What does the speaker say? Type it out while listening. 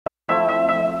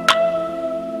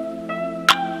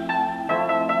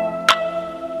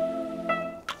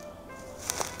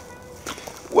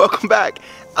Welcome back.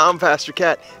 I'm Pastor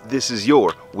Cat. This is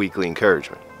your weekly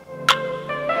encouragement.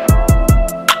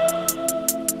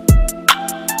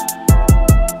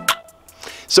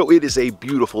 So it is a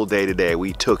beautiful day today.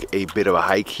 We took a bit of a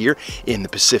hike here in the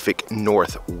Pacific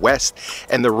Northwest.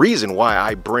 And the reason why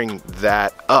I bring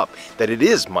that up, that it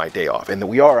is my day off and that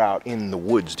we are out in the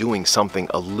woods doing something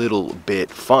a little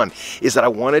bit fun, is that I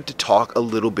wanted to talk a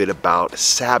little bit about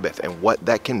Sabbath and what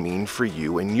that can mean for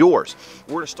you and yours.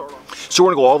 We're going to start off. So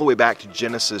we're going to go all the way back to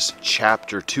Genesis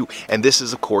chapter 2. And this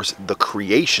is, of course, the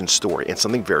creation story. And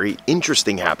something very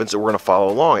interesting happens that we're going to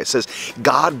follow along. It says,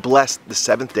 God blessed the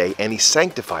seventh day and he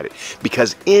sanctified it,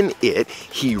 because in it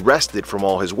he rested from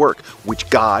all his work, which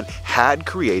God had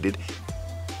created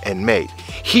and made.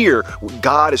 Here,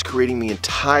 God is creating the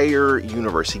entire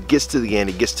universe. He gets to the end,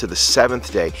 he gets to the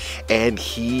seventh day, and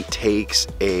he takes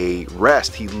a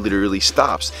rest. He literally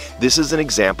stops. This is an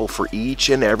example for each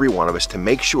and every one of us to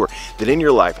make sure that in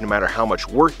your life, no matter how much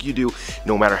work you do,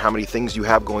 no matter how many things you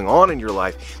have going on in your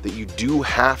life, that you do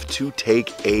have to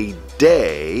take a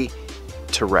day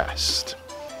to rest.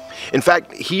 In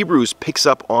fact, Hebrews picks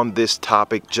up on this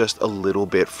topic just a little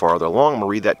bit farther along. I'm going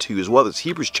to read that to you as well. It's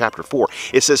Hebrews chapter 4.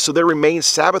 It says, "So there remains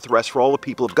Sabbath rest for all the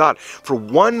people of God. For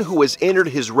one who has entered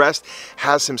his rest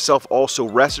has himself also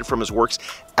rested from his works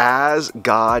as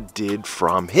God did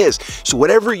from his." So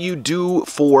whatever you do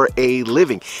for a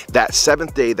living, that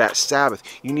seventh day, that Sabbath,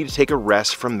 you need to take a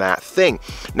rest from that thing.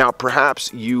 Now,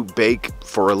 perhaps you bake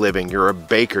for a living. You're a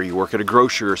baker. You work at a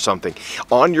grocery or something.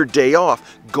 On your day off,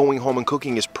 going home and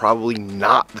cooking is probably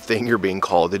not the thing you're being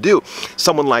called to do.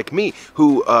 Someone like me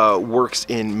who works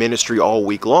in ministry all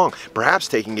week long, perhaps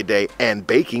taking a day and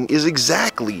baking is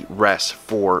exactly rest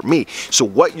for me. So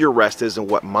what your rest is and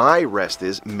what my rest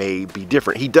is may be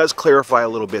different. He does clarify a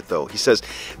little bit though. He says,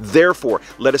 "Therefore,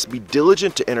 let us be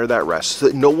diligent to enter that rest, so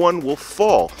that no one will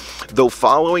fall, though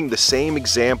following the same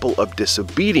example of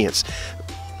disobedience.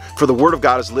 For the word of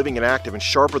God is living and active and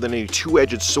sharper than any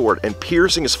two-edged sword, and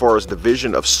piercing as far as the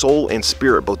division of soul and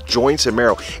spirit, both joints and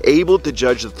marrow, able to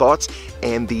judge the thoughts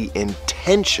and the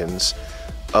intentions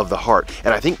of the heart."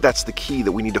 And I think that's the key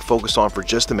that we need to focus on for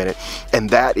just a minute, and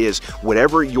that is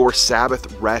whatever your Sabbath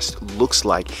rest looks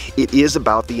like, it is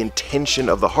about the intention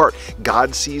of the heart.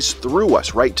 God sees through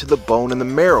us right to the bone and the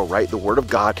marrow, right? The word of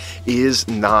God is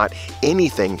not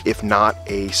anything if not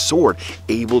a sword,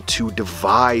 able to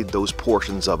divide those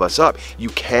portions of us up.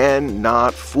 You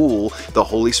cannot fool the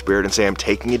Holy Spirit and say, "I'm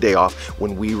taking a day off,"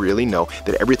 when we really know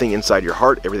that everything inside your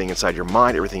heart, everything inside your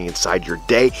mind, everything inside your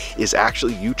day is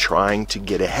actually you trying to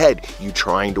get ahead, you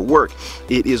trying to work.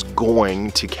 It is going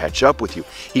to catch up with you.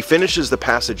 He finishes the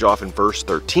passage off in verse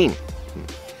 13.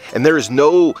 "And there is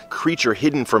no creature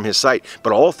hidden from his sight,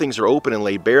 but all things are open and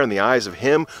laid bare in the eyes of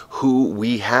him who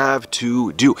we have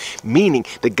to do." Meaning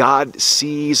that God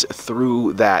sees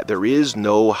through that. There is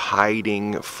no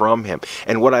hiding from him.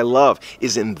 And what I love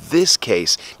is in this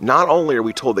case, not only are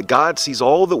we told that God sees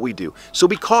all that we do, so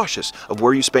be cautious of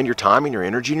where you spend your time and your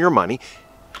energy and your money,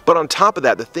 but on top of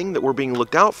that, the thing that we're being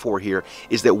looked out for here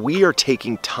is that we are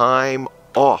taking time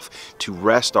off to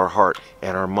rest our heart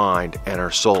and our mind and our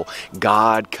soul.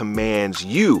 God commands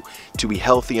you to be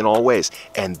healthy in all ways,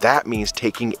 and that means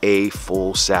taking a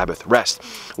full Sabbath rest.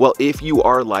 Well, if you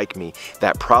are like me,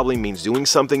 that probably means doing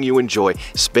something you enjoy,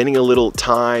 spending a little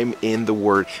time in the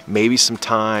Word, maybe some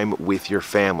time with your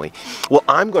family. Well,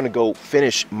 I'm going to go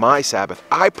finish my Sabbath.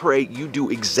 I pray you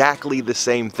do exactly the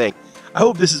same thing. I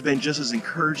hope this has been just as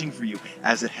encouraging for you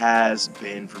as it has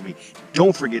been for me.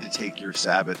 Don't forget to take your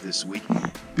Sabbath this week.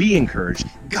 Be encouraged.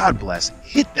 God bless.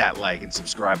 Hit that like and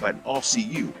subscribe button. I'll see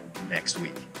you next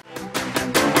week.